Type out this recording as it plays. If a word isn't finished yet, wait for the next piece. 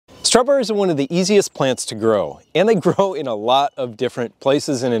Strawberries are one of the easiest plants to grow, and they grow in a lot of different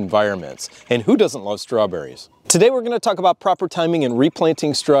places and environments. And who doesn't love strawberries? Today we're going to talk about proper timing and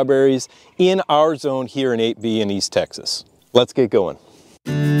replanting strawberries in our zone here in 8B in East Texas. Let's get going.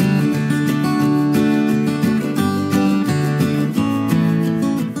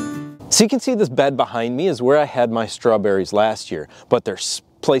 So you can see this bed behind me is where I had my strawberries last year, but there's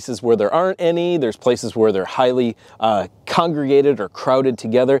places where there aren't any, there's places where they're highly congregated or crowded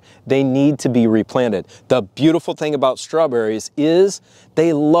together. They need to be replanted. The beautiful thing about strawberries is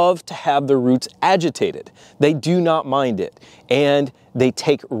they love to have their roots agitated. They do not mind it, and they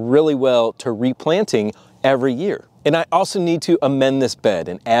take really well to replanting every year. And I also need to amend this bed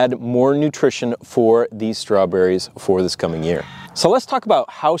and add more nutrition for these strawberries for this coming year. So let's talk about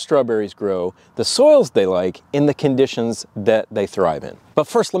how strawberries grow, the soils they like, and the conditions that they thrive in. But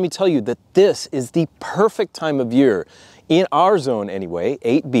first, let me tell you that this is the perfect time of year, in our zone anyway,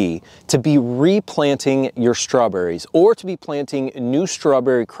 8B, to be replanting your strawberries or to be planting new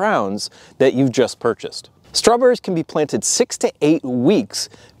strawberry crowns that you've just purchased. Strawberries can be planted 6 to 8 weeks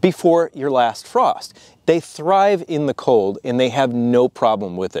before your last frost. They thrive in the cold and they have no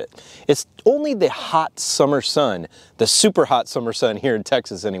problem with it. It's only the hot summer sun, the super hot summer sun here in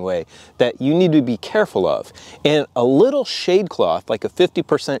Texas anyway, that you need to be careful of. And a little shade cloth, like a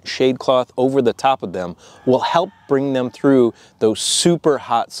 50% shade cloth over the top of them, will help bring them through those super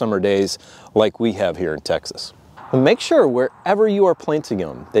hot summer days like we have here in Texas. And make sure wherever you are planting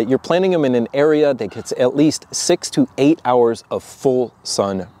them, that you're planting them in an area that gets at least 6 to 8 hours of full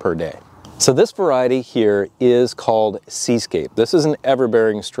sun per day. So this variety here is called Seascape. This is an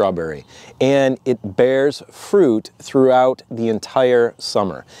ever-bearing strawberry, and it bears fruit throughout the entire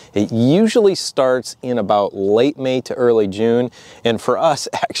summer. It usually starts in about late May to early June, and for us,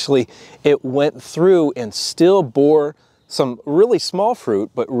 actually, it went through and still bore some really small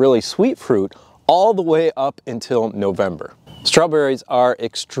fruit, but really sweet fruit, all the way up until November. Strawberries are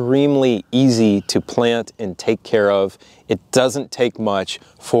extremely easy to plant and take care of. It doesn't take much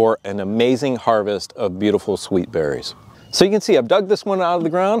for an amazing harvest of beautiful sweet berries. So you can see I've dug this one out of the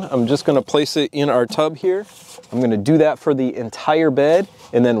ground. I'm just going to place it in our tub here. I'm going to do that for the entire bed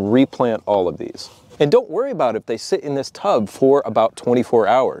and then replant all of these. And don't worry about if they sit in this tub for about 24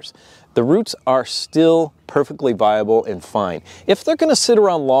 hours. The roots are still perfectly viable and fine. If they're going to sit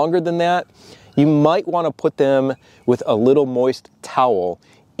around longer than that, you might want to put them with a little moist towel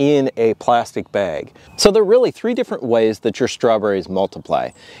in a plastic bag. So there are really 3 different ways that your strawberries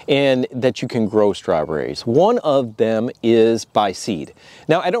multiply and that you can grow strawberries. One of them is by seed.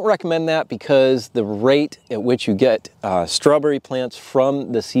 Now, I don't recommend that because the rate at which you get strawberry plants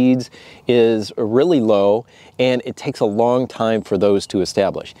from the seeds is really low, and it takes a long time for those to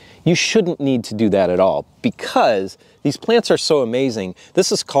establish. You shouldn't need to do that at all because these plants are so amazing.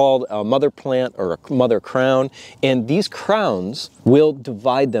 This is called a mother plant or a mother crown, and these crowns will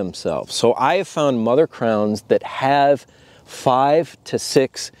divide themselves. So I have found mother crowns that have 5 to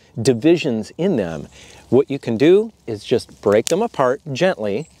 6 divisions in them. What you can do is just break them apart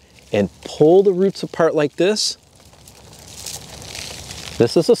gently and pull the roots apart like this.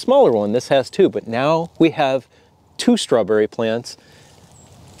 This is a smaller one, this has 2, but now we have 2 strawberry plants.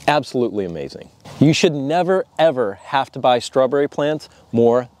 Absolutely amazing. You should never ever have to buy strawberry plants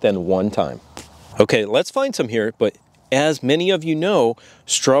more than one time. Okay, let's find some here, but as many of you know,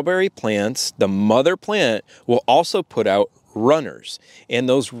 strawberry plants, the mother plant, will also put out runners, and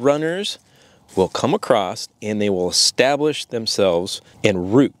those runners will come across and they will establish themselves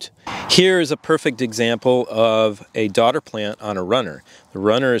and root. Here is a perfect example of a daughter plant on a runner. The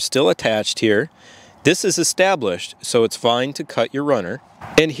runner is still attached here. This is established, so it's fine to cut your runner.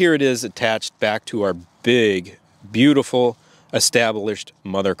 And here it is attached back to our big, beautiful, established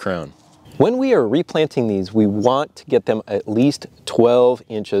mother crown. When we are replanting these, we want to get them at least 12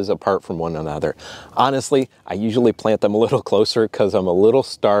 inches apart from one another. Honestly, I usually plant them a little closer because I'm a little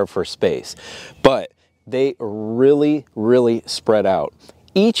starved for space. But they really, really spread out.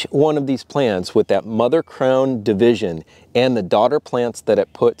 Each one of these plants with that mother crown division and the daughter plants that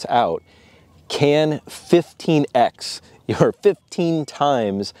it puts out can 15x, or 15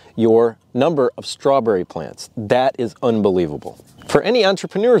 times your number of strawberry plants. That is unbelievable. For any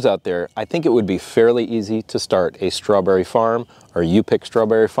entrepreneurs out there, I think it would be fairly easy to start a strawberry farm or U-pick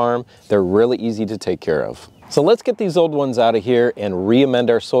strawberry farm. They're really easy to take care of. So let's get these old ones out of here and re-amend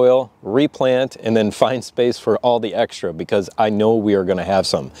our soil, replant, and then find space for all the extra because I know we are going to have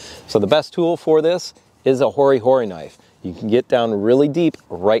some. So the best tool for this is a hori-hori knife. You can get down really deep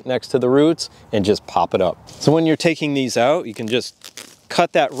right next to the roots and just pop it up. So when you're taking these out, you can just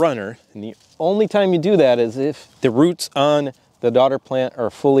cut that runner, and the only time you do that is if the roots on the daughter plant are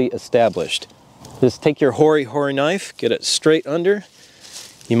fully established. Just take your hoary knife, get it straight under.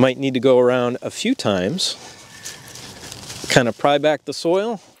 You might need to go around a few times, kind of pry back the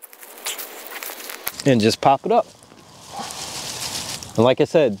soil, and just pop it up. And like I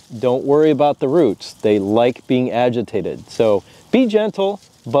said, don't worry about the roots. They like being agitated. So be gentle,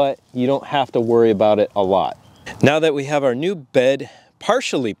 but you don't have to worry about it a lot. Now that we have our new bed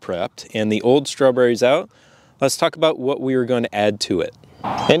partially prepped and the old strawberries out, let's talk about what we are going to add to it.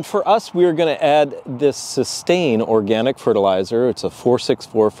 And for us, we are going to add this Sustain organic fertilizer. It's a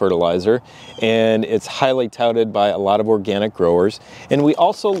 464 fertilizer, and it's highly touted by a lot of organic growers. And we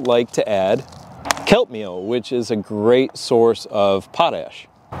also like to add kelp meal, which is a great source of potash.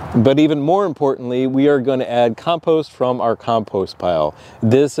 But even more importantly, we are going to add compost from our compost pile.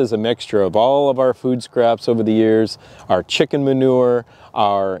 This is a mixture of all of our food scraps over the years, our chicken manure,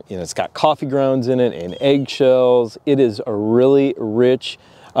 it's got coffee grounds in it and eggshells. It is a really rich,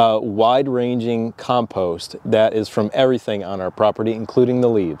 wide-ranging compost that is from everything on our property, including the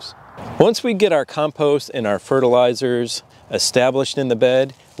leaves. Once we get our compost and our fertilizers established in the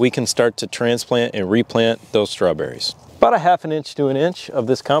bed, we can start to transplant and replant those strawberries. About a ½ inch to an inch of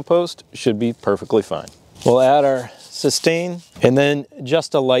this compost should be perfectly fine. We'll add our Sustain and then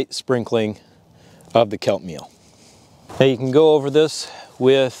just a light sprinkling of the kelp meal. Now you can go over this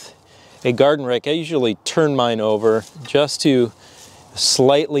with a garden rake. I usually turn mine over just to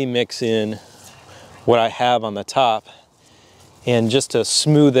slightly mix in what I have on the top and just to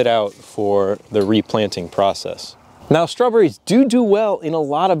smooth it out for the replanting process. Now, strawberries do well in a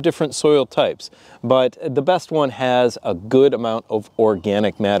lot of different soil types, but the best one has a good amount of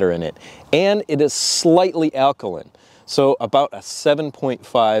organic matter in it, and it is slightly alkaline, so about a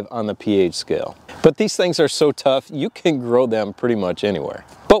 7.5 on the pH scale. But these things are so tough, you can grow them pretty much anywhere.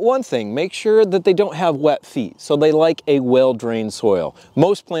 But one thing, make sure that they don't have wet feet, so they like a well-drained soil.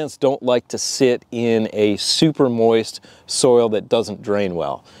 Most plants don't like to sit in a super moist soil that doesn't drain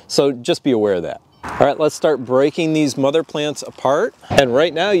well, so just be aware of that. All right, let's start breaking these mother plants apart. And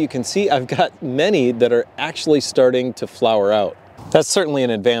right now you can see I've got many that are actually starting to flower out. That's certainly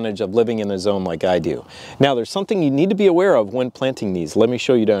an advantage of living in a zone like I do. Now there's something you need to be aware of when planting these. Let me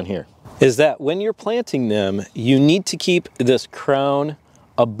show you down here. Is that when you're planting them, you need to keep this crown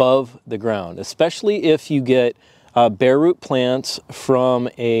above the ground, especially if you get bare root plants from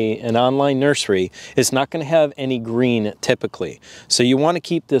an online nursery. It's not going to have any green typically. So you want to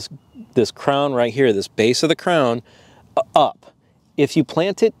keep this crown right here, this base of the crown, up. If you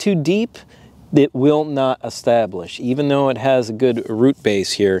plant it too deep, it will not establish. Even though it has a good root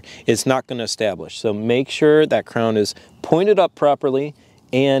base here, it's not going to establish. So make sure that crown is pointed up properly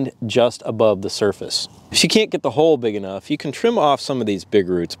and just above the surface. If you can't get the hole big enough, you can trim off some of these big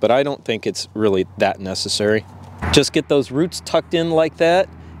roots, but I don't think it's really that necessary. Just get those roots tucked in like that,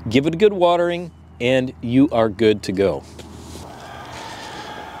 give it a good watering, and you are good to go.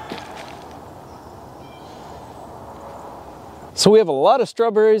 So we have a lot of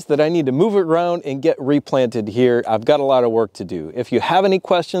strawberries that I need to move around and get replanted here. I've got a lot of work to do. If you have any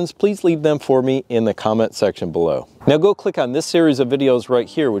questions, please leave them for me in the comment section below. Now go click on this series of videos right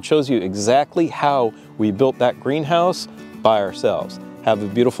here, which shows you exactly how we built that greenhouse by ourselves. Have a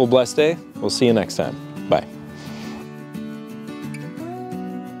beautiful, blessed day. We'll see you next time. Bye.